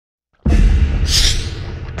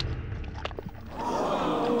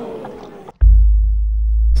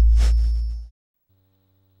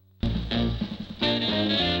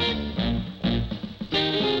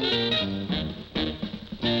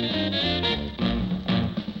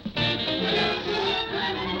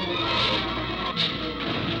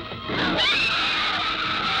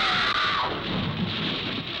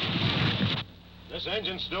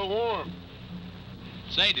engine's still warm.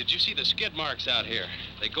 Say, did you see the skid marks out here?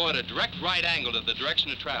 They go at a direct right angle to the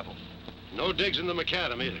direction of travel. No digs in the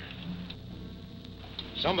macadam either.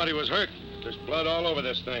 Somebody was hurt. There's blood all over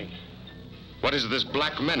this thing. What is this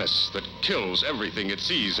black menace that kills everything it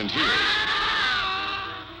sees and hears?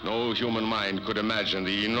 No human mind could imagine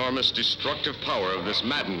the enormous destructive power of this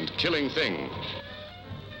maddened, killing thing.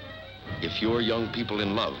 If you're young people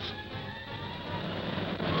in love,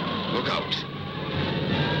 look out.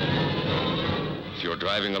 If you're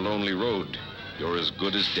driving a lonely road, you're as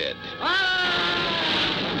good as dead.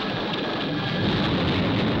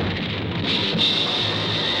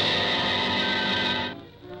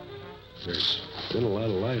 There's been a lot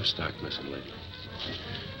of livestock missing lately.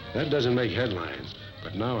 That doesn't make headlines,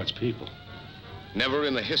 but now it's people. Never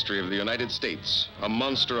in the history of the United States, a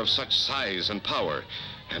monster of such size and power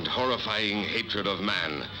and horrifying hatred of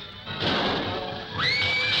man